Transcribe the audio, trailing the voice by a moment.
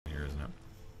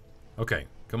Okay,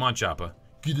 come on, chopper.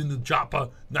 Get in the chopper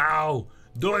now.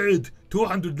 Do it.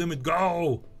 200 limit,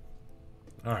 go.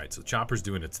 All right, so chopper's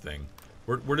doing its thing.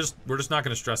 We're just not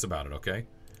gonna stress about it, okay?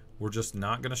 We're just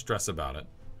not gonna stress about it.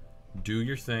 Do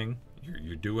your thing.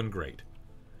 You're doing great.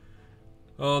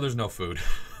 Oh, there's no food.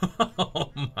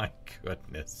 Oh my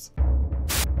goodness.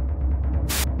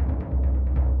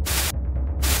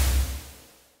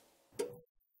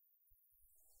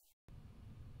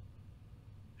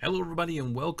 Hello everybody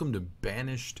and welcome to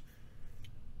Banished.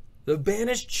 The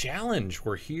Banished Challenge.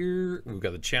 We're here. We've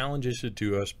got the challenge issued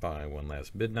to us by One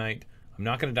Last Midnight. I'm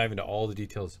not going to dive into all the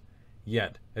details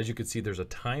yet. As you can see, there's a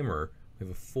timer. We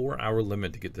have a 4-hour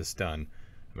limit to get this done.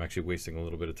 I'm actually wasting a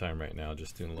little bit of time right now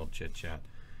just doing a little chit chat.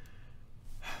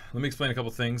 Let me explain a couple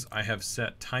things. I have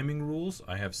set timing rules.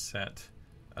 I have set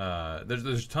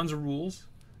there's tons of rules.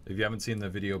 If you haven't seen the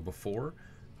video before,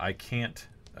 I can't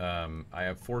I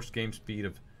have forced game speed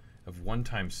of 1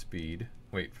 times speed.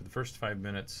 Wait, for the first 5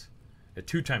 minutes at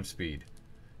 2 times speed,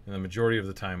 and the majority of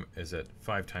the time is at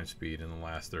 5 times speed. In the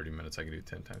last 30 minutes I can do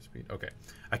 10 times speed. Okay,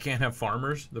 I can't have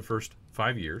farmers the first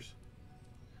 5 years.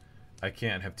 I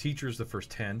can't have teachers the first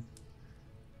 10,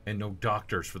 and no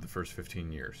doctors for the first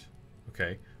 15 years.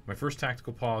 Okay, my first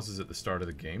tactical pause is at the start of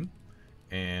the game,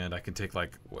 and I can take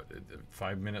like what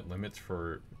 5-minute limits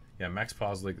for max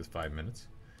pause league is 5 minutes.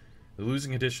 The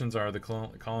losing conditions are the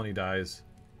colony dies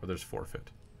or there's forfeit.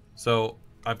 So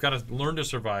I've got to learn to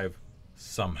survive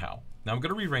somehow. Now I'm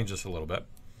going to rearrange this a little bit.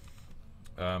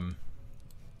 I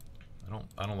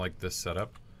don't like this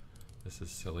setup. This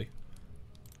is silly.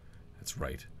 That's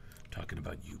right. I'm talking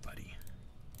about you, buddy.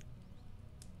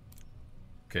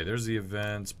 Okay, there's the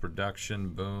events, production,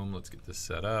 boom. Let's get this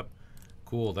set up.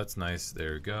 Cool, that's nice.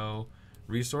 There we go.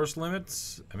 Resource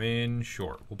limits. I mean,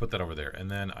 sure. We'll put that over there.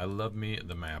 And then I love me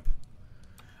the map.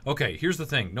 Okay, here's the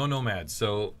thing. No nomads,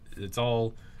 so it's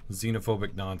all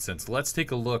xenophobic nonsense. Let's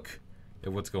take a look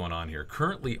at what's going on here.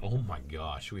 Currently, oh my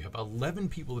gosh, we have 11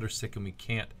 people that are sick and we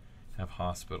can't have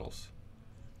hospitals.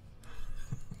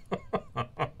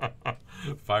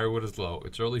 Firewood is low.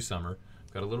 It's early summer.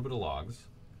 We've got a little bit of logs.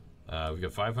 We've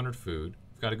got 500 food.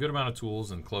 We've got a good amount of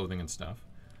tools and clothing and stuff.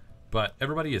 But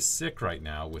everybody is sick right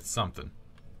now with something.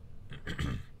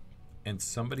 And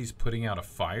somebody's putting out a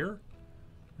fire?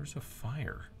 Where's a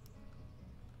fire?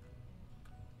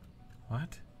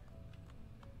 What?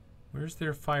 Where's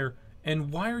their fire?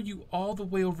 And why are you all the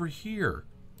way over here?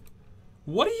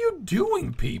 What are you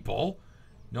doing, people?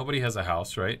 Nobody has a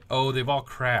house, right? Oh, they've all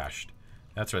crashed.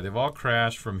 That's right, they've all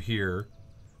crashed from here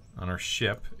on our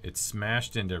ship. It's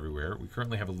smashed into everywhere. We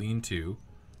currently have a lean-to.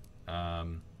 I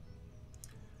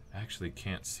actually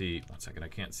can't see. One second, I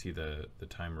can't see the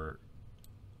timer.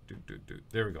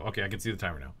 There we go. Okay, I can see the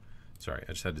timer now. Sorry,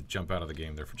 I just had to jump out of the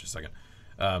game there for just a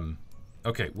second.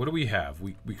 Okay, what do we have?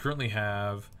 We currently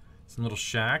have some little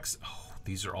shacks. Oh,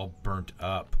 these are all burnt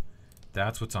up.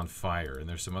 That's what's on fire. And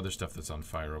there's some other stuff that's on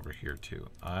fire over here too.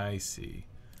 I see.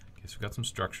 Okay, so we've got some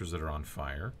structures that are on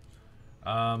fire.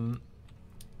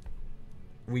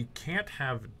 We can't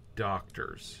have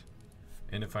doctors.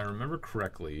 And if I remember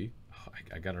correctly,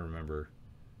 I gotta remember.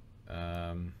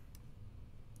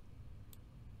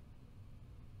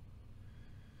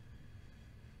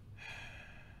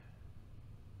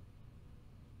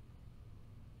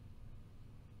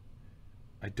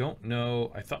 I don't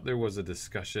know. I thought there was a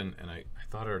discussion, and I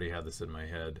thought I already had this in my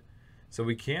head. So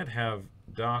we can't have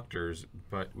doctors,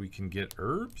 but we can get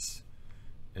herbs?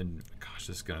 And gosh,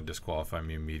 this is going to disqualify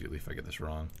me immediately if I get this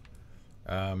wrong.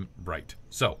 Right.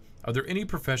 So, are there any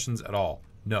professions at all?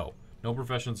 No. No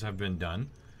professions have been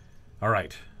done. All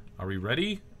right. Are we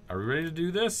ready? Are we ready to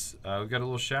do this? We've got a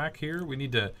little shack here. We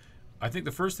need to... I think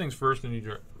the first things first, we need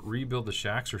to rebuild the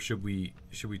shacks, or should we...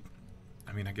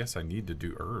 I mean, I guess I need to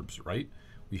do herbs, right?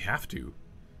 We have to,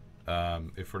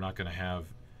 if we're not going to have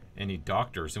any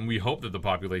doctors, and we hope that the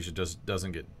population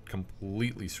doesn't get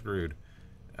completely screwed.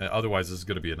 Otherwise, this is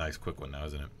going to be a nice quick one now,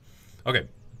 isn't it? Okay,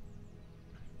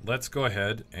 let's go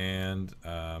ahead and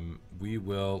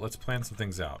let's plan some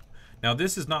things out. Now,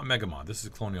 this is not Megamon. This is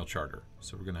Colonial Charter.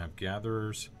 So we're going to have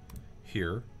gatherers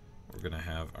here. We're going to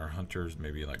have our hunters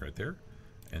maybe like right there,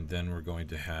 and then we're going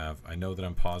to have. I know that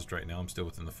I'm paused right now. I'm still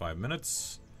within the 5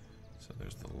 minutes. So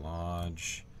there's the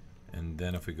lodge, and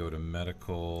then if we go to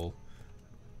medical,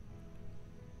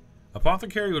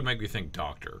 apothecary would make me think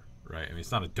doctor, right? I mean,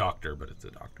 it's not a doctor, but it's a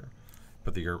doctor.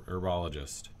 But the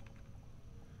herbologist,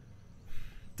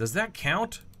 does that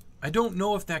count? I don't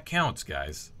know if that counts,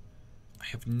 guys. I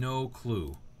have no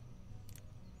clue.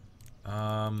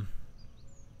 All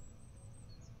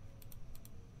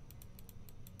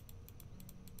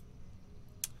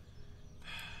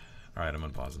right, I'm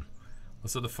unpausing.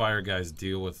 Let's let the fire guys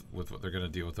deal with what they're going to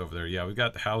deal with over there. Yeah, we've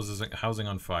got housing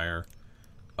on fire.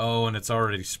 Oh, and it's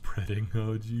already spreading.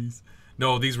 Oh, jeez.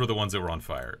 No, these were the ones that were on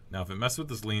fire. Now, if it messes with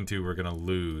this lean-to, we're going to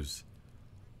lose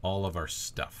all of our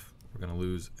stuff. We're going to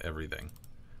lose everything.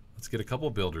 Let's get a couple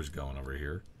builders going over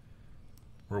here.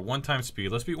 We're at 1 time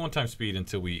speed. Let's be 1 time speed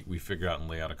until we figure out and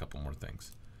lay out a couple more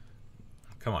things.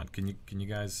 Come on, can you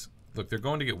guys... Look, they're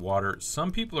going to get water.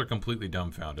 Some people are completely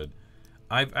dumbfounded.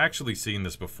 I've actually seen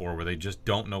this before where they just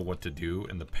don't know what to do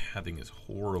and the pathing is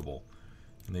horrible.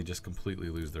 And they just completely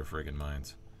lose their friggin'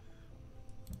 minds.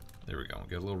 There we go.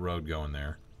 Get a little road going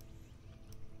there.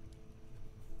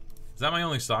 Is that my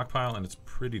only stockpile? And it's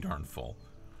pretty darn full.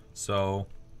 So,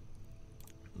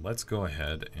 let's go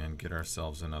ahead and get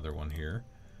ourselves another one here.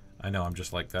 I know, I'm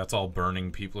just like, that's all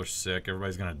burning. People are sick.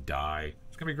 Everybody's gonna die.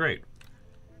 It's gonna be great.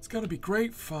 It's gonna be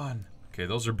great fun. Okay,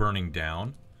 those are burning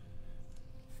down.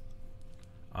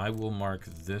 I will mark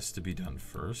this to be done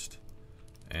first.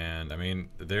 And, I mean,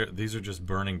 these are just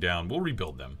burning down. We'll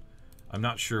rebuild them. I'm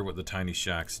not sure what the tiny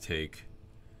shacks take.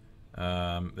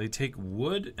 They take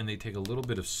wood and they take a little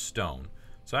bit of stone.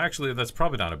 So actually, that's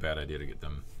probably not a bad idea to get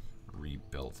them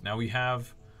rebuilt. Now we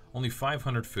have only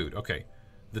 500 food. Okay,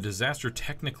 the disaster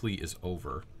technically is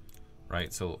over,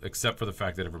 right? So, except for the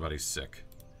fact that everybody's sick.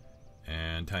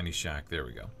 And tiny shack, there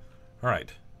we go. All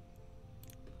right.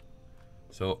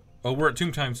 So, oh, we're at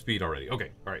 2 times speed already.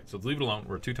 Okay, all right, so leave it alone.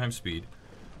 We're at 2 times speed.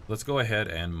 Let's go ahead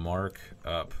and mark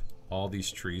up all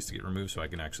these trees to get removed so I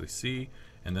can actually see.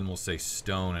 And then we'll say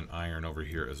stone and iron over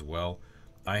here as well.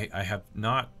 I have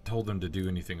not told them to do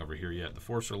anything over here yet. The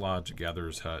Forester Lodge,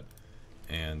 Gatherer's Hut,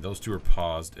 and those 2 are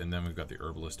paused. And then we've got the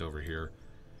Herbalist over here.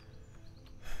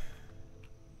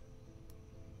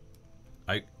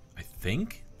 I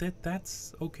think that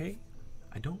that's okay.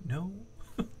 I don't know,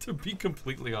 to be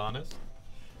completely honest.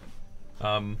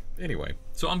 Anyway,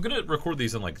 so I'm going to record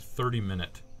these in like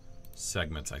 30-minute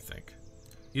segments, I think.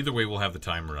 Either way, we'll have the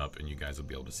timer up and you guys will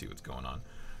be able to see what's going on.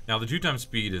 Now, the 2 times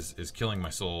speed is killing my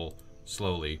soul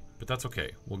slowly, but that's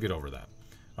okay. We'll get over that.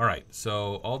 All right,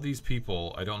 so all these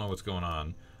people, I don't know what's going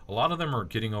on. A lot of them are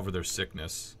getting over their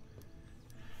sickness.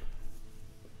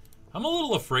 I'm a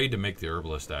little afraid to make the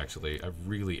Herbalist, actually. I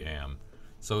really am.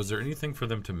 So is there anything for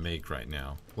them to make right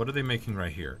now? What are they making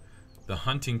right here? The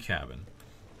hunting cabin.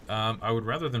 I would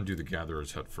rather them do the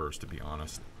Gatherer's Hut first, to be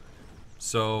honest.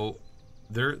 So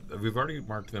we've already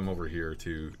marked them over here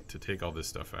to take all this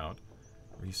stuff out.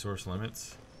 Resource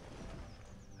limits.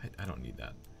 I don't need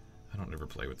that. I don't ever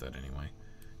play with that anyway.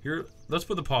 Here, let's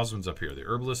put the pause ones up here. The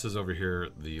Herbalist is over here.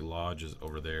 The Lodge is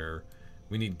over there.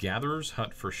 We need Gatherer's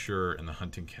Hut for sure, and the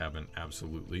hunting cabin,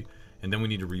 absolutely. And then we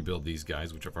need to rebuild these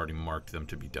guys, which I've already marked them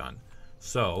to be done.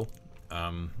 So,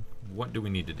 what do we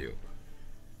need to do?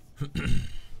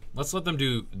 Let's let them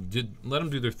do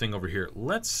their thing over here.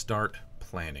 Let's start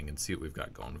planning and see what we've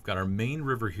got going. We've got our main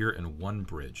river here and 1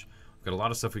 bridge. We've got a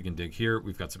lot of stuff we can dig here.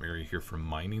 We've got some area here for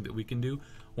mining that we can do.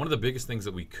 One of the biggest things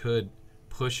that we could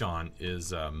push on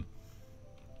is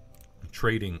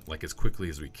trading like as quickly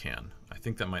as we can. I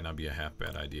think that might not be a half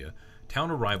bad idea. Town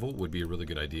arrival would be a really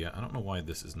good idea. I don't know why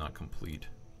this is not complete.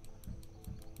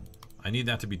 I need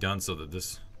that to be done so that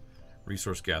this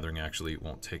resource gathering actually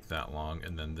won't take that long.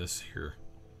 And then this here,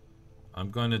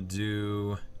 I'm going to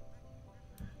do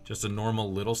just a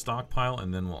normal little stockpile,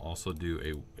 and then we'll also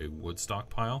do a wood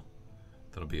stockpile.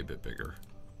 That'll be a bit bigger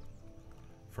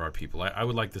for our people. I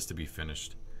would like this to be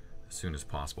finished as soon as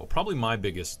possible. Probably my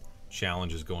biggest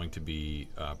challenge is going to be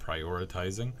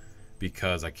prioritizing,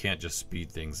 because I can't just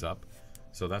speed things up.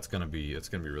 So it's gonna be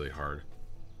really hard.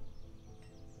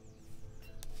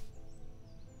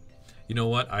 You know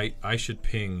what? I should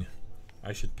ping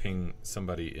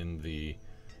somebody in the,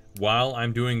 while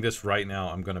I'm doing this right now,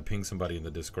 I'm gonna ping somebody in the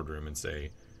Discord room and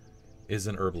say, is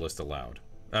an Herbalist allowed?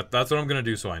 That's what I'm gonna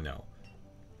do, so I know.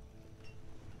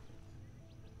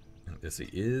 Let's see,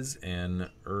 is an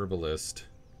Herbalist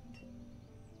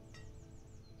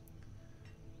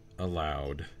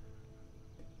allowed?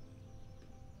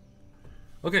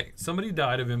 Okay, somebody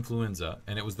died of influenza,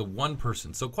 and it was the 1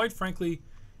 person. So quite frankly,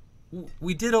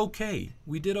 we did okay.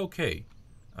 We did okay.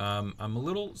 I'm a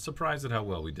little surprised at how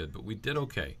well we did, but we did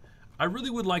okay. I really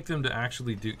would like them to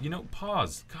actually do, you know,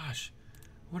 pause. Gosh,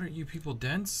 what are you people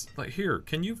dense? Like, here,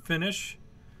 can you finish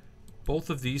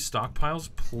both of these stockpiles,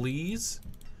 please?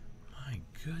 My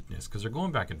goodness, because they're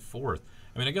going back and forth.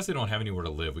 I mean, I guess they don't have anywhere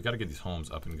to live. We got to get these homes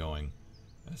up and going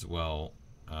as well.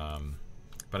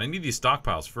 But I need these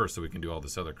stockpiles first so we can do all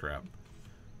this other crap.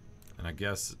 And I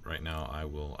guess right now I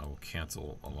will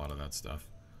cancel a lot of that stuff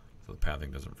so the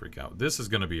pathing doesn't freak out. This is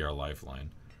going to be our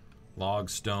lifeline. Log,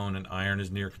 stone, and iron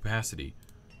is near capacity.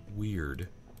 Weird.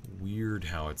 Weird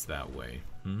how it's that way.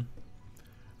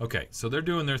 Okay, so they're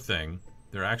doing their thing.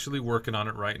 They're actually working on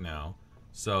it right now.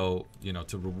 So, you know,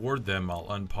 to reward them, I'll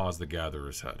unpause the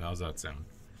Gatherer's Hut. How's that sound?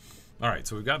 Alright,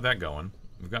 so we've got that going.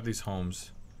 We've got these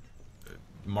homes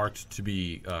marked to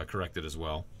be corrected as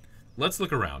well. Let's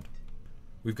look around.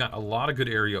 We've got a lot of good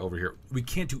area over here. We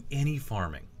can't do any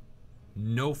farming.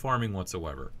 No farming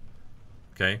whatsoever.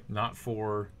 Okay, not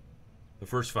for the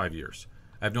first 5 years.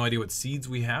 I have no idea what seeds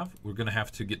we have. We're going to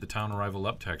have to get the town arrival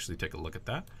up to actually take a look at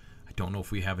that. I don't know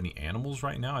if we have any animals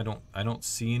right now. I don't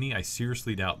see any. I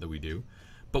seriously doubt that we do.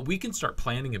 But we can start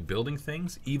planning and building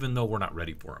things even though we're not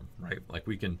ready for them, right? Like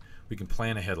we can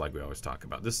plan ahead like we always talk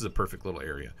about. This is a perfect little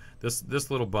area.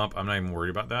 This little bump, I'm not even worried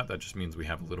about that. That just means we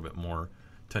have a little bit more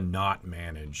to not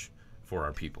manage for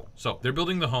our people. So they're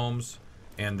building the homes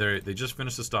and they just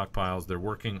finished the stockpiles. They're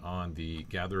working on the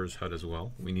Gatherer's Hut as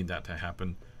well. We need that to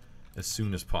happen as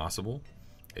soon as possible.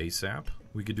 ASAP.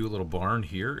 We could do a little barn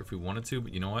here if we wanted to,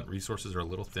 but you know what? Resources are a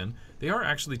little thin. They are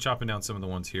actually chopping down some of the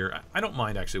ones here. I don't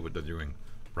mind actually what they're doing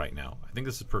right now. I think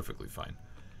this is perfectly fine.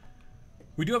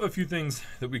 We do have a few things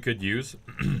that we could use.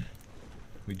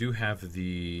 We do have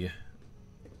the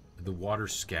water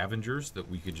scavengers that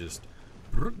we could just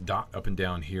dot up and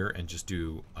down here and just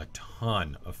do a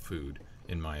ton of food,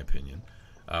 in my opinion.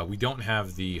 We don't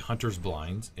have the hunter's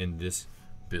blinds in this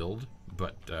build,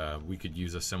 but we could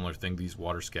use a similar thing. These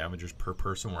water scavengers per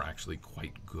person were actually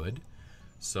quite good.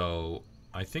 So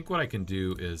I think what I can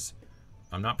do is,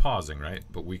 I'm not pausing, right?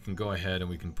 But we can go ahead and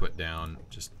we can put down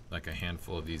just like a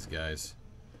handful of these guys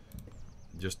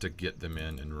just to get them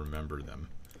in and remember them.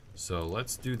 So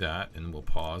let's do that and we'll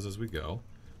pause as we go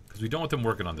because we don't want them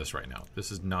working on this right now. This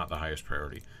is not the highest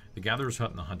priority. The Gatherer's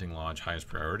Hut and the Hunting Lodge, highest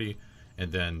priority, and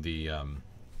then the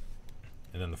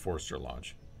Forester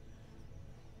Lodge.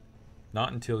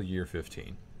 Not until year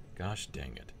 15. Gosh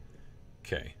dang it.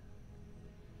 Okay.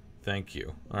 Thank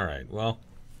you. All right. Well,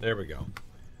 there we go.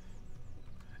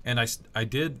 And I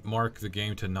did mark the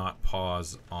game to not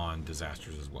pause on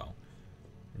disasters as well.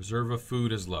 Reserve of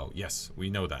food is low. Yes,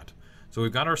 we know that. So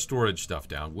we've got our storage stuff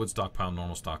down. Wood stockpile,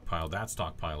 normal stockpile. That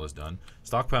stockpile is done.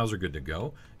 Stockpiles are good to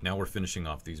go. Now we're finishing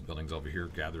off these buildings over here.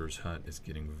 Gatherer's Hut is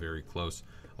getting very close.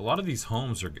 A lot of these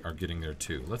homes are getting there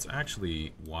too. Let's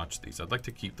actually watch these. I'd like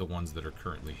to keep the ones that are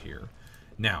currently here.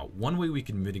 Now, one way we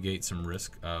can mitigate some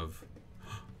risk of...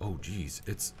 Oh, geez.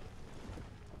 It's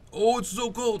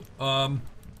so cold.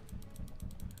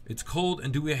 It's cold,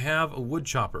 and do we have a wood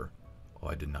chopper? Oh,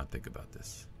 I did not think about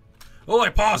this. Oh, I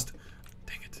paused!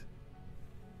 Dang it.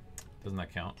 Doesn't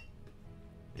that count?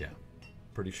 Yeah.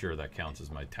 Pretty sure that counts as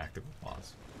my tactical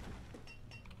pause.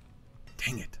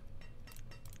 Dang it.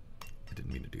 I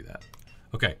didn't mean to do that.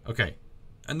 Okay, okay.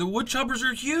 And the wood choppers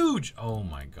are huge! Oh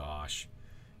my gosh.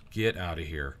 Get out of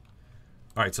here.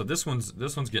 Alright, so this one's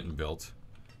getting built.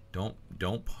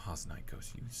 Don't pause, Night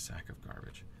Ghost, you sack of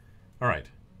garbage. Alright.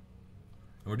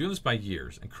 And we're doing this by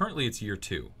years. And currently it's year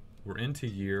 2. We're into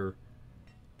year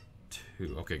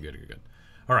 2. Okay, good, good, good.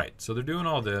 Alright, so they're doing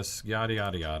all this. Yada,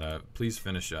 yada, yada. Please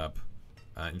finish up.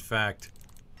 In fact,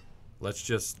 let's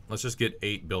just get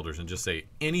 8 builders and just say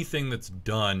anything that's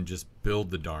done, just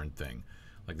build the darn thing.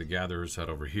 Like the Gatherer's Hut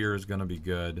over here is going to be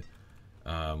good.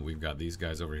 We've got these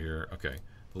guys over here. Okay.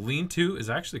 The lean-to is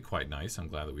actually quite nice. I'm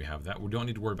glad that we have that. We don't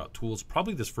need to worry about tools.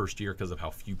 Probably this first year because of how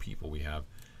few people we have.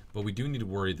 But we do need to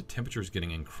worry. The temperature is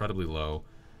getting incredibly low.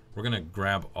 We're going to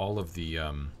grab all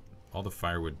the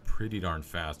firewood pretty darn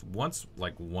fast. Once,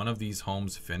 like, one of these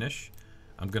homes finish,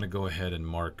 I'm going to go ahead and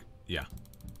mark, yeah.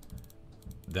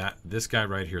 This guy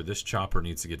right here, this chopper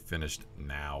needs to get finished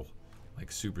now.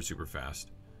 Like, super, super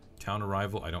fast. Town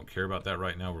arrival, I don't care about that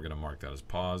right now. We're going to mark that as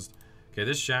paused. Okay,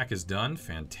 this shack is done.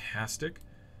 Fantastic.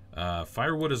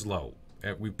 Firewood is low.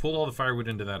 We pulled all the firewood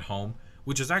into that home,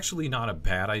 which is actually not a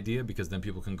bad idea because then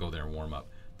people can go there and warm up.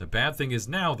 The bad thing is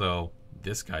now, though,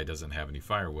 this guy doesn't have any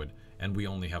firewood, and we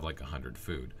only have like 100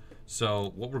 food.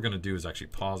 So what we're going to do is actually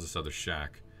pause this other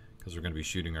shack because we're going to be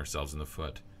shooting ourselves in the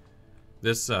foot.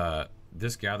 This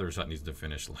Gatherer's Hut needs to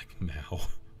finish like now.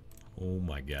 Oh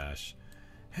my gosh.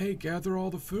 Hey, gather all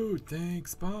the food.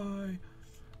 Thanks. Bye.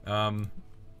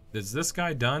 Is this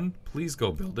guy done? Please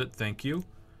go build it. Thank you.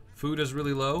 Food is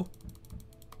really low.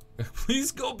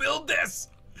 Please go build this.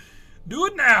 Do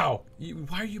it now.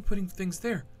 Why are you putting things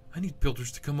there? I need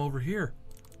builders to come over here.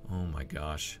 Oh my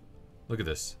gosh. Look at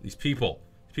this. These people.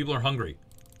 These people are hungry.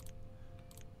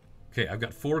 Okay, I've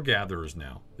got 4 gatherers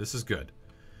now. This is good.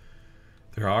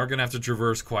 They are going to have to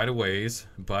traverse quite a ways,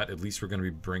 but at least we're going to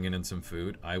be bringing in some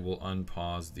food. I will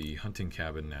unpause the hunting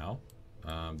cabin now.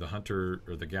 The hunter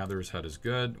or the gatherer's hut is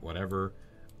good. Whatever.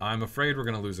 I'm afraid we're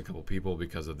going to lose a couple people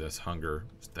because of this hunger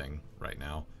thing right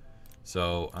now.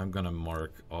 So I'm going to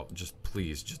mark, just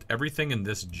please, just everything in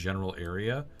this general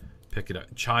area, pick it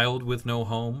up. Child with no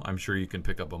home, I'm sure you can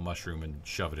pick up a mushroom and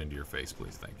shove it into your face,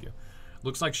 please. Thank you.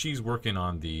 Looks like she's working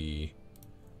on the...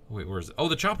 Wait, where is it? Oh,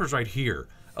 the chopper's right here.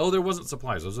 Oh, there wasn't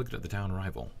supplies. I was looking at the town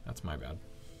arrival. That's my bad.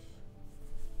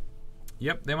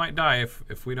 Yep, they might die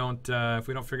if we don't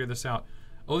figure this out.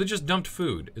 Oh, they just dumped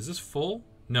food. Is this full?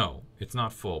 No, it's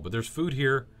not full. But there's food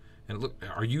here. And look,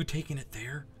 are you taking it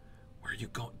there? Where are you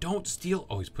going? Don't steal.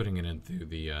 Oh, he's putting it in through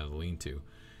the lean-to.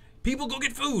 People, go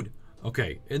get food.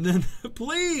 Okay, and then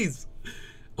please.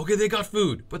 Okay, they got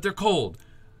food, but they're cold.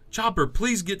 Chopper,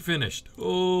 please get finished.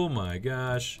 Oh my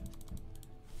gosh.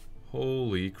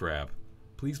 Holy crap.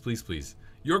 Please, please, please.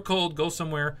 You're cold. Go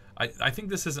somewhere. I think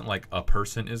this isn't like a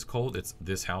person is cold. It's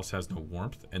this house has no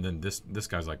warmth. And then this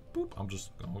guy's like, boop, I'll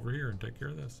just go over here and take care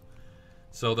of this.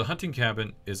 So the hunting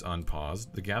cabin is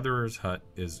unpaused. The gatherer's hut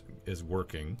is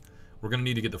working. We're going to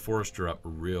need to get the forester up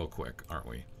real quick, aren't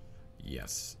we?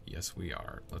 Yes. Yes, we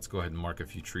are. Let's go ahead and mark a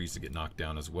few trees to get knocked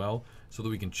down as well so that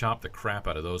we can chop the crap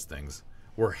out of those things.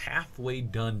 We're halfway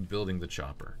done building the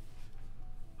chopper.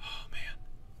 Oh, man.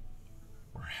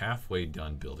 We're halfway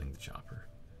done building the chopper.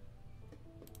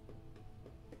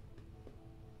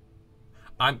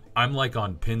 I'm like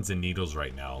on pins and needles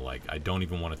right now. Like, I don't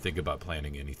even want to think about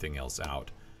planning anything else out.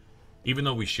 Even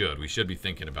though we should be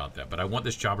thinking about that. But I want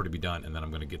this chopper to be done, and then I'm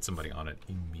going to get somebody on it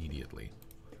immediately.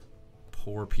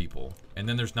 Poor people. And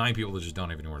then there's 9 people that just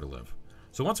don't even know where to live.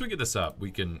 So once we get this up,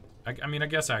 we can... I mean, I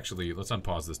guess actually, let's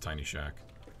unpause this tiny shack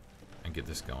and get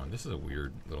this going. This is a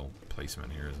weird little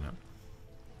placement here, isn't it?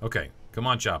 Okay, come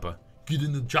on, chopper. Get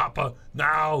in the chopper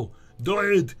now! Do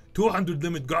it! 200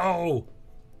 limit, go!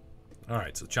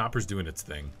 Alright, so chopper's doing its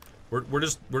thing. We're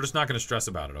just not going to stress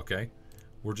about it, okay?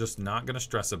 We're just not going to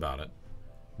stress about it.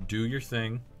 Do your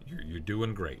thing. You're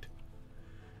doing great.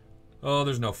 Oh,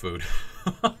 there's no food.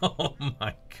 Oh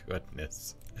my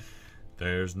goodness.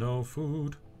 There's no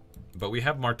food. But we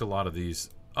have marked a lot of these.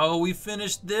 Oh, we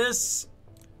finished this?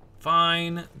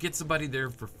 Fine. Get somebody there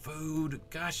for food.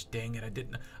 Gosh dang it,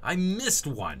 I missed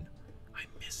one. I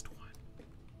missed one.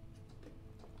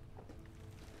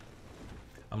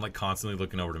 I'm like constantly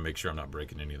looking over to make sure I'm not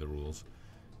breaking any of the rules.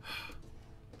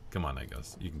 Come on,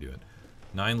 Nikos. You can do it.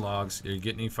 9 logs. Are you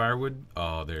getting any firewood?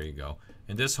 Oh, there you go.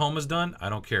 And this home is done? I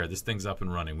don't care. This thing's up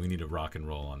and running. We need to rock and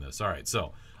roll on this. All right,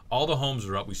 so all the homes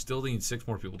are up. We still need 6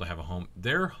 more people to have a home.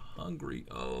 They're hungry.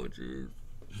 Oh, jeez.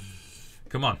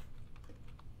 Come on.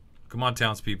 Come on,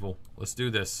 townspeople. Let's do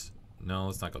this. No,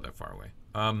 let's not go that far away.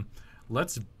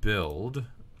 Let's build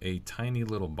a tiny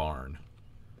little barn.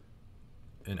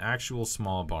 An actual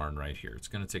small barn right here. It's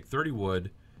going to take 30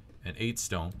 wood and 8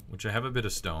 stone, which I have a bit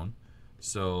of stone.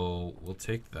 So we'll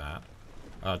take that.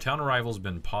 Town arrival's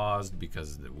been paused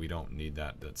because we don't need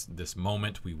that. That's this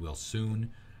moment. We will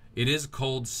soon. It is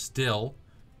cold still.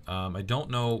 I don't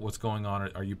know what's going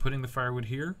on. Are you putting the firewood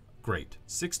here? Great.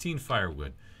 16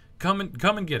 firewood. Come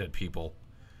and get it, people.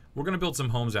 We're going to build some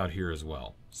homes out here as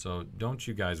well. So don't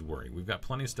you guys worry. We've got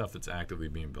plenty of stuff that's actively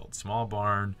being built. Small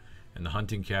barn and the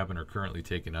hunting cabin are currently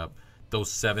taking up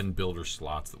those 7 builder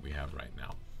slots that we have right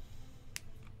now.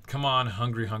 Come on,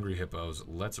 hungry hippos.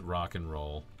 Let's rock and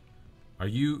roll. Are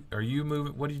you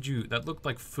moving? What did you... That looked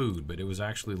like food, but it was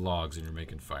actually logs and you're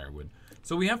making firewood.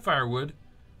 So we have firewood.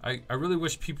 I really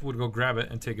wish people would go grab it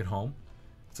and take it home.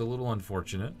 It's a little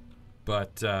unfortunate.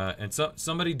 But, and so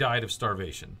somebody died of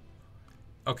starvation.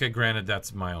 Okay, granted,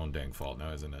 that's my own dang fault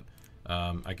now, isn't it?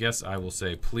 I guess I will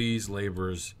say, please,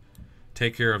 laborers,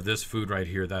 take care of this food right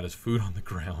here. That is food on the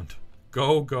ground.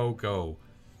 Go, go, go.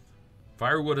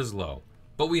 Firewood is low.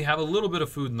 But we have a little bit of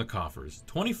food in the coffers.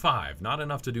 25, not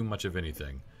enough to do much of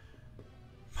anything.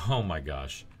 Oh my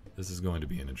gosh. This is going to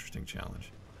be an interesting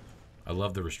challenge. I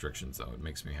love the restrictions, though. It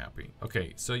makes me happy.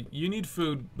 Okay, so you need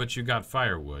food, but you got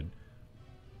firewood.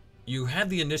 You had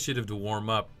the initiative to warm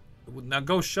up. Now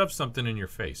go shove something in your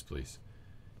face, please.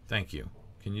 Thank you.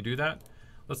 Can you do that?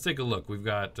 Let's take a look. We've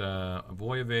got a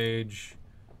boy of age.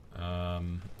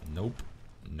 Nope.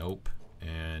 Nope.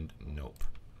 And nope.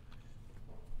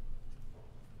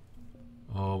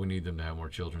 Oh, we need them to have more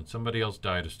children. Somebody else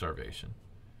died of starvation.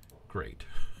 Great.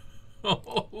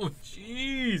 Oh,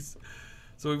 jeez.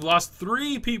 So we've lost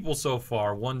 3 people so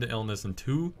far. 1 to illness and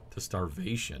 2 to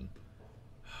starvation.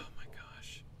 Oh, my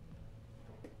gosh.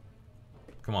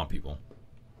 Come on, people.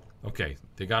 Okay,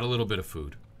 they got a little bit of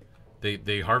food.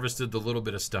 They harvested the little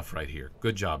bit of stuff right here.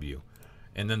 Good job, you.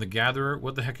 And then the gatherer,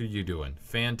 what the heck are you doing?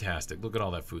 Fantastic. Look at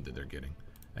all that food that they're getting.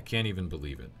 I can't even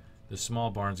believe it. This small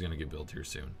barn's going to get built here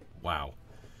soon. Wow.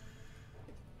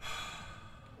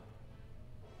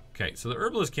 Okay, so the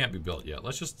herbalist can't be built yet.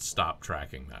 Let's just stop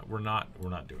tracking that. We're not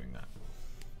doing that.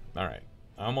 All right.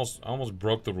 I almost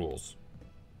broke the rules.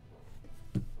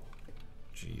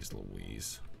 Jeez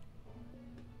Louise.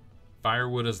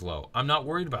 Firewood is low. I'm not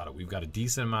worried about it. We've got a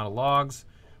decent amount of logs.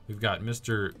 We've got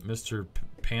Mr.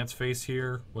 Pants Face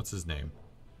here. What's his name?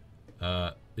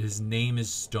 His name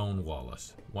is Stone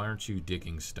Wallace. Why aren't you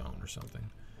digging stone or something?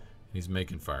 And he's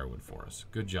making firewood for us.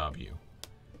 Good job, you.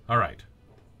 All right.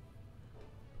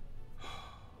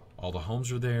 All the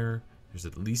homes are there. There's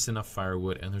at least enough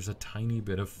firewood, and there's a tiny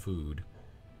bit of food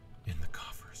in the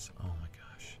coffers. Oh my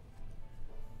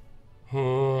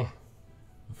gosh.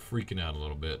 I'm freaking out a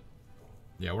little bit.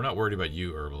 Yeah, we're not worried about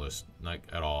you, herbalist, like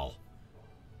at all.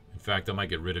 In fact, I might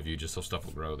get rid of you just so stuff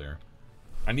will grow there.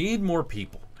 I need more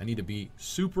people. I need to be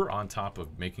super on top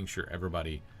of making sure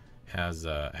everybody has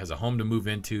a home to move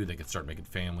into. They can start making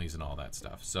families and all that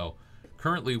stuff. So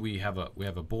currently we have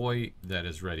a boy that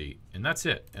is ready, and that's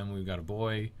it. And we've got a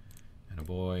boy and a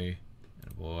boy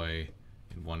and a boy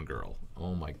and one girl.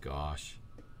 Oh my gosh.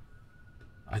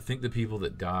 I think the people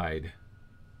that died,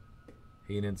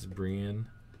 Hayden's Brian.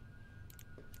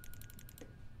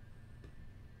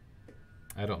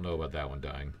 I don't know about that one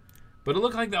dying. But it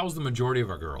looked like that was the majority of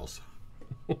our girls.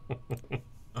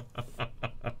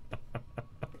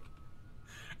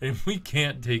 And we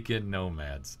can't take in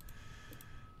nomads.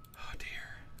 Oh dear.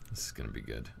 This is going to be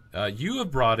good. You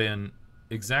have brought in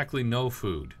exactly no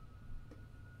food.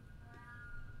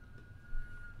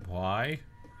 Why?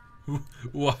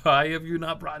 Why have you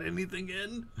not brought anything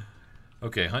in?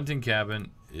 Okay, hunting cabin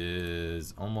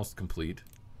is almost complete.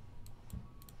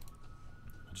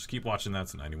 I'll just keep watching that.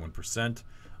 It's 91%.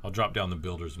 I'll drop down the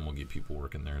builders and we'll get people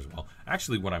working there as well.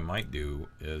 Actually, what I might do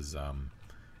is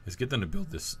get them to build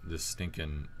this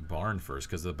stinking barn first,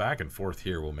 because the back and forth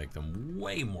here will make them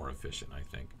way more efficient, I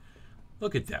think.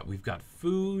 Look at that. We've got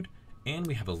food and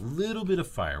we have a little bit of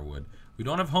firewood. We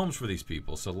don't have homes for these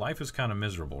people, so life is kind of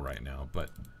miserable right now,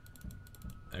 but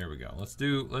there we go. Let's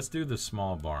do the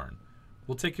small barn.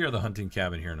 We'll take care of the hunting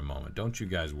cabin here in a moment. Don't you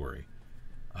guys worry.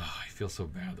 Oh, I feel so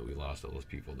bad that we lost all those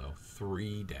people, though.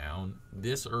 3 down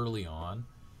this early on.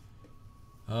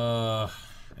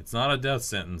 It's not a death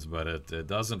sentence, but it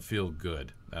doesn't feel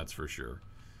good. That's for sure.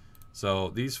 So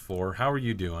these 4, how are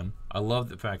you doing? I love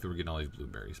the fact that we're getting all these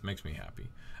blueberries. Makes me happy.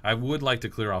 I would like to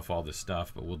clear off all this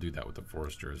stuff, but we'll do that with the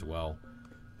forester as well.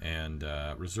 And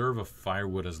reserve of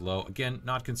firewood is low. Again,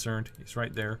 not concerned. It's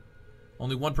right there.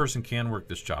 Only one person can work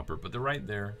this chopper, but they're right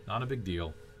there. Not a big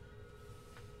deal.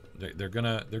 They're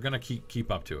gonna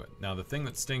keep up to it. Now the thing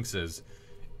that stinks is,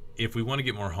 if we want to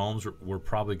get more homes, we're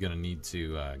probably gonna need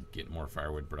to get more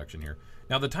firewood production here.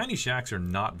 Now the tiny shacks are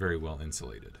not very well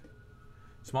insulated.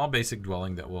 Small basic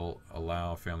dwelling that will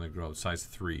allow a family to grow, size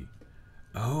 3.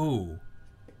 Oh,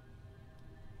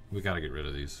 we gotta get rid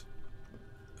of these.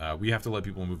 We have to let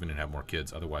people move in and have more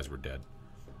kids, otherwise we're dead.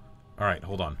 All right,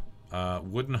 hold on.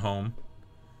 Wooden home.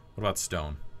 What about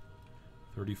stone?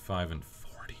 35 and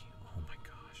 40. Oh my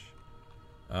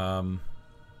gosh.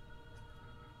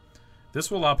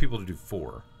 This will allow people to do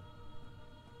 4.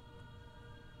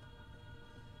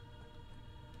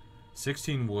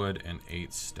 16 wood and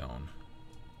 8 stone.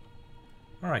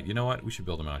 All right, you know what? We should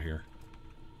build them out here.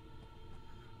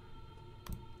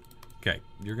 Okay,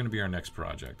 you're going to be our next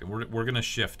project. And we're going to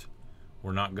shift.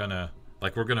 We're not going to,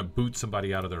 like, we're going to boot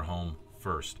somebody out of their home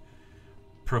first.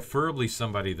 Preferably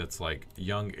somebody that's, like,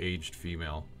 young, aged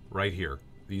female. Right here.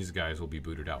 These guys will be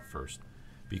booted out first.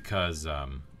 Because,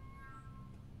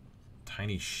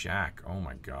 tiny shack. Oh,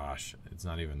 my gosh. It's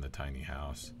not even the tiny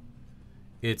house.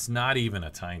 It's not even a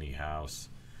tiny house.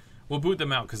 We'll boot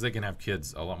them out because they can have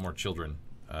kids, a lot more children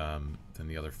than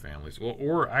the other families.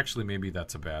 Or actually, maybe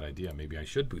that's a bad idea. Maybe I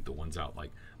should boot the ones out.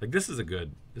 Like this is a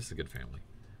good family.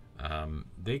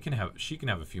 She can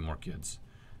have a few more kids.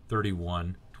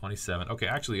 31, 27. Okay,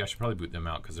 actually, I should probably boot them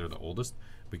out because they're the oldest.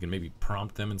 We can maybe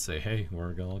prompt them and say, hey,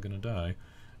 we're all gonna die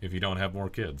if you don't have more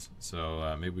kids.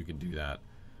 So maybe we can do that.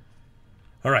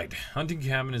 All right, hunting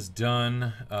cabin is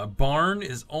done. Barn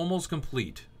is almost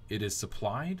complete. It is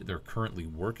supplied. They're currently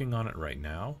working on it right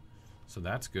now. So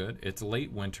that's good. It's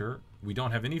late winter. We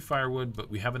don't have any firewood,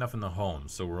 but we have enough in the home,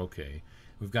 so we're okay.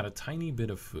 We've got a tiny bit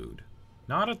of food.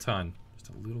 Not a ton, just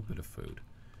a little bit of food.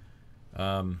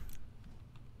 Oh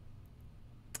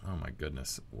my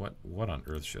goodness. What on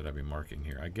earth should I be marking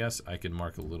here? I guess I can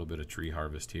mark a little bit of tree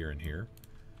harvest here and here.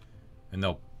 And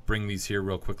they'll bring these here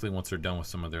real quickly once they're done with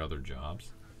some of their other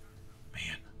jobs.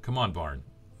 Man, come on, barn.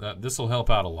 This will help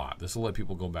out a lot. This will let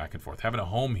people go back and forth. Having a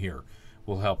home here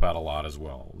will help out a lot as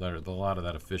well. A lot of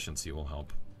that efficiency will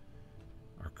help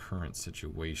our current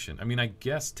situation. I mean, I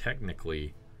guess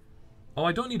technically Oh,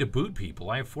 I don't need to boot people.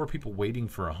 I have 4 people waiting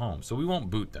for a home, so we won't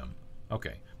boot them.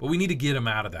 Okay, but we need to get them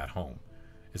out of that home.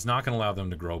 It's not going to allow them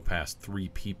to grow past 3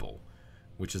 people,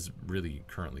 which is really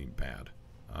currently bad.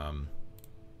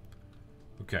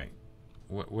 Okay,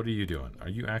 what are you doing? Are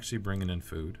you actually bringing in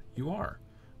food? You are.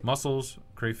 Mussels,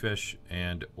 crayfish,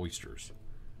 and oysters.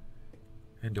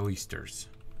 And oysters.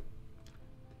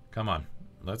 Come on,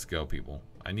 let's go, people.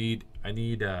 I need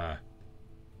no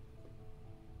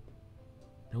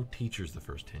teachers the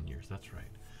first 10 years. That's right.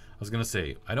 I was gonna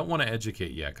say I don't want to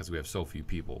educate yet because we have so few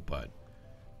people, but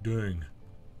dang.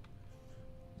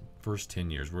 First 10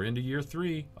 years. We're into year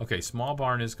 3. Okay, small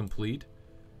barn is complete.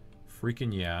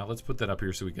 Freaking yeah. Let's put that up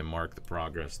here so we can mark the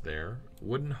progress there.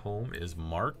 Wooden home is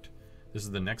marked. This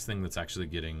is the next thing that's actually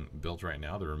getting built right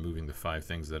now. They're removing the 5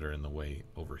 things that are in the way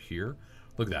over here.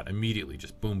 Look at that. Immediately,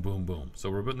 just boom, boom, boom. So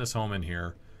we're putting this home in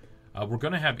here. We're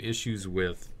going to have issues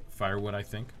with firewood, I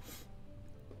think.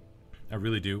 I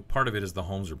really do. Part of it is the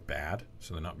homes are bad,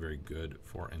 so they're not very good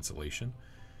for insulation.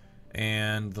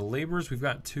 And the laborers, we've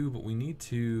got 2, but we need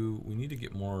to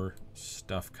get more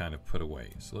stuff kind of put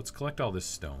away. So let's collect all this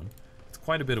stone. It's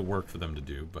quite a bit of work for them to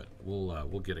do, but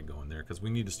we'll get it going there because we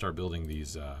need to start building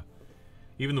these.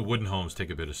 Even the wooden homes take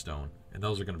a bit of stone, and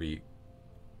those are going to be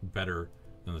better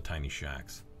than the tiny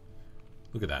shacks.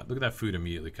 Look at that. Look at that food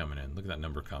immediately coming in. Look at that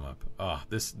number come up.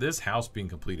 This house being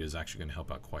completed is actually going to help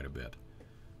out quite a bit.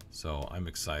 So I'm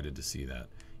excited to see that.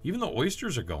 Even the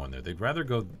oysters are going there. They'd rather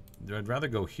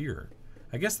go here.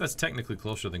 I guess that's technically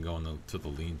closer than going to the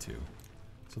lean-to.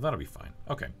 So that'll be fine.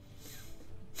 Okay.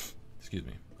 Excuse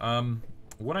me.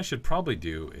 What I should probably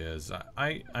do is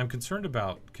I'm concerned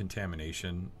about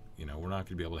contamination. You know, we're not going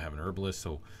to be able to have an herbalist,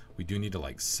 so we do need to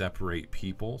like separate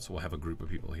people. So we'll have a group of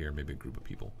people here, maybe a group of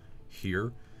people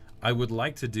here. I would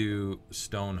like to do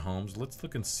stone homes. Let's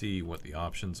look and see what the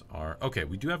options are. Okay,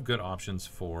 we do have good options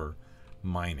for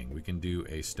mining. We can do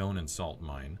a stone and salt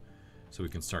mine, so we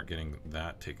can start getting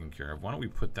that taken care of. Why don't we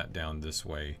put that down this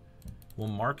way? We'll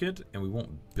mark it, and we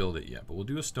won't build it yet, but we'll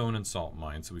do a stone and salt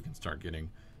mine so we can start getting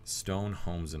stone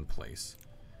homes in place.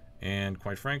 And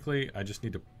quite frankly, I just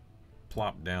need to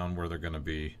plop down where they're going to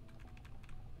be.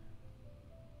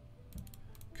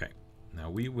 Okay,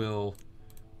 now we will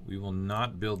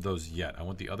not build those yet. I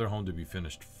want the other home to be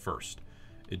finished first.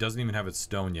 It doesn't even have its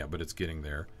stone yet, but it's getting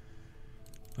there.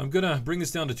 I'm gonna bring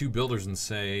this down to 2 builders and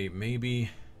say maybe,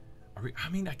 I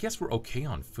mean, I guess we're okay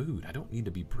on food. I don't need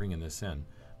to be bringing this in,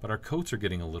 but our coats are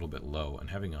getting a little bit low, and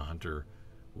having a hunter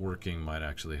working might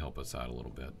actually help us out a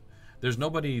little bit. There's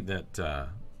nobody that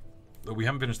we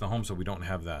haven't finished the home, so we don't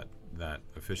have that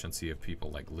efficiency of people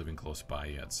like living close by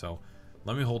yet. So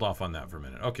let me hold off on that for a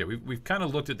minute. Okay, we've kind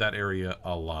of looked at that area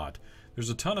a lot. There's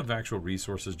a ton of actual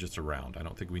resources just around. I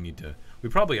don't think we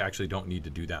probably actually don't need to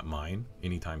do that mine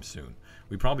anytime soon.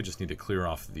 We probably just need to clear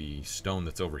off the stone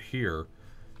that's over here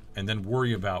and then we're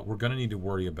going to need to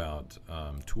worry about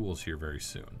tools here very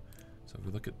soon. So if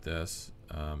we look at this,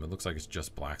 it looks like it's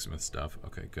just blacksmith stuff.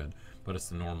 Okay, good. But it's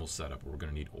the normal setup where we're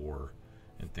going to need ore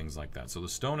and things like that. So the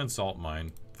stone and salt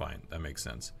mine, fine, that makes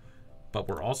sense. But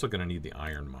we're also going to need the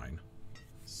iron mine.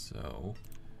 So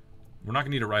we're not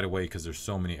going to need it right away because there's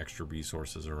so many extra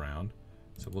resources around.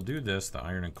 So we'll do this, the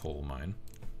iron and coal mine.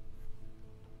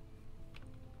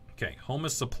 Okay, home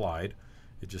is supplied.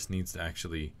 It just needs to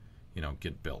actually,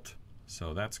 get built.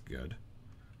 So that's good.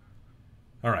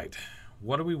 All right,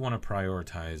 what do we want to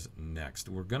prioritize next?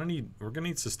 We're gonna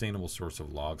need sustainable source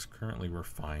of logs. Currently we're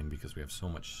fine because we have so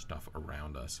much stuff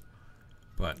around us.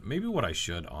 But maybe what I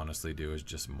should honestly do is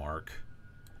just mark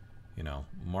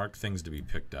things to be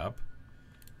picked up.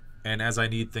 And as I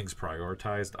need things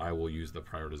prioritized, I will use the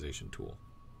prioritization tool.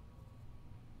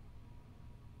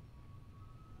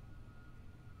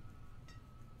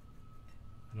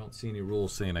 I don't see any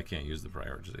rules saying I can't use the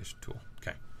prioritization tool.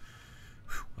 Okay.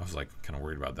 I was like kind of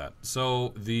worried about that.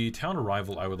 So the town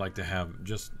arrival I would like to have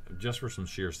just for some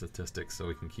sheer statistics so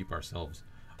we can keep ourselves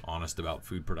honest about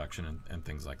food production and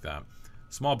things like that.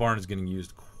 Small barn is getting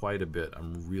used quite a bit.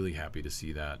 I'm really happy to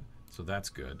see that. So that's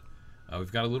good.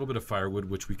 We've got a little bit of firewood,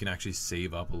 which we can actually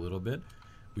save up a little bit.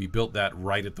 We built that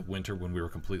right at the winter when we were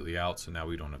completely out, so now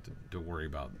we don't have to worry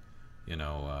about,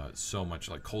 so much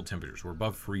like cold temperatures. We're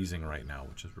above freezing right now,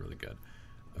 which is really good.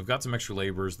 I've got some extra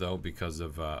laborers, though, because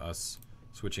of us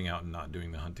switching out and not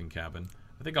doing the hunting cabin.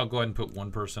 I think I'll go ahead and put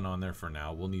one person on there for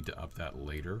now. We'll need to up that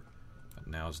later, but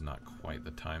now's not quite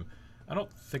the time. I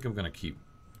don't think I'm going to keep,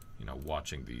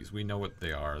 watching these. We know what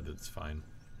they are. That's fine.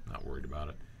 Not worried about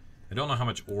it. I don't know how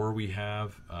much ore we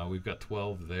have. We've got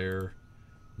 12 there.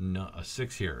 No,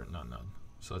 6 here. None.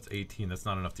 So that's 18. That's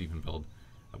not enough to even build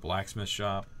a blacksmith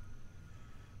shop.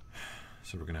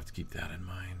 So we're gonna have to keep that in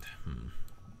mind.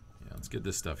 Yeah, let's get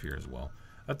this stuff here as well.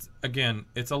 That's, again,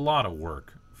 it's a lot of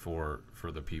work for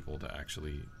the people to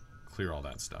actually clear all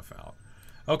that stuff out.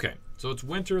 Okay, so it's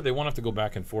winter. They won't have to go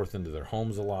back and forth into their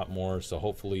homes a lot more, so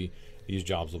hopefully these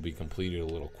jobs will be completed a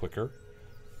little quicker.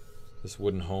 This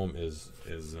wooden home is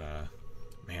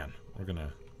man, we're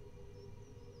gonna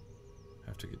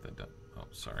have to get that done. Oh,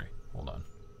 sorry, hold on.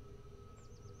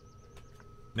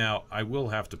 Now, I will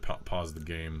have to pause the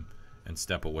game and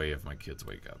step away if my kids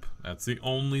wake up. That's the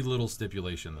only little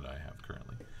stipulation that I have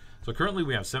currently. So currently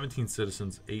we have 17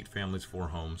 citizens, 8 families, 4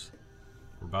 homes.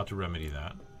 We're about to remedy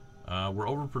that. We're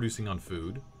overproducing on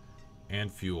food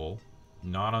and fuel,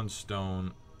 not on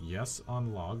stone, yes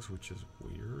on logs, which is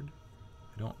weird.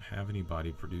 I don't have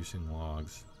anybody producing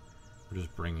logs. We're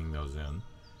just bringing those in.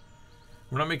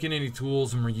 We're not making any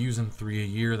tools, and we're using 3 a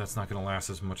year. That's not going to last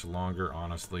us much longer,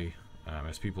 honestly.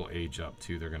 As people age up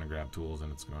too, they're going to grab tools,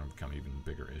 and it's going to become an even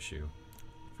bigger issue.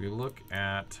 If we look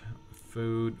at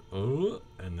food,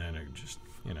 and then it just,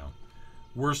 you know,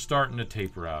 we're starting to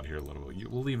taper out here a little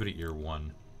bit. We'll leave it at year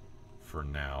 1 for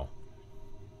now.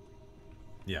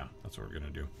 Yeah, that's what we're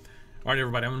going to do. All right,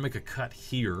 everybody, I'm going to make a cut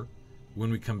here.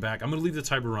 When we come back, I'm going to leave the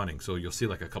timer running, so you'll see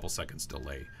like a couple seconds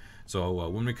delay. So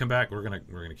when we come back, we're gonna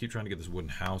keep trying to get this wooden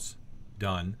house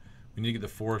done. We need to get the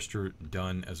forester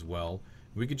done as well.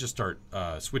 We could just start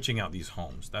switching out these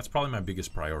homes. That's probably my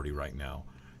biggest priority right now,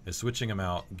 is switching them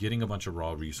out, getting a bunch of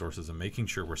raw resources, and making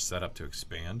sure we're set up to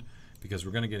expand. Because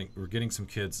we're getting some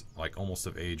kids like almost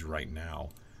of age right now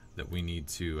that we need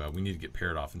to get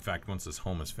paired off. In fact, once this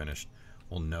home is finished,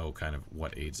 we'll know kind of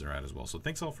what age they're at as well. So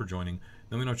thanks all for joining.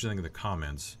 Let me know what you think in the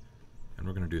comments, and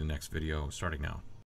we're going to do the next video starting now.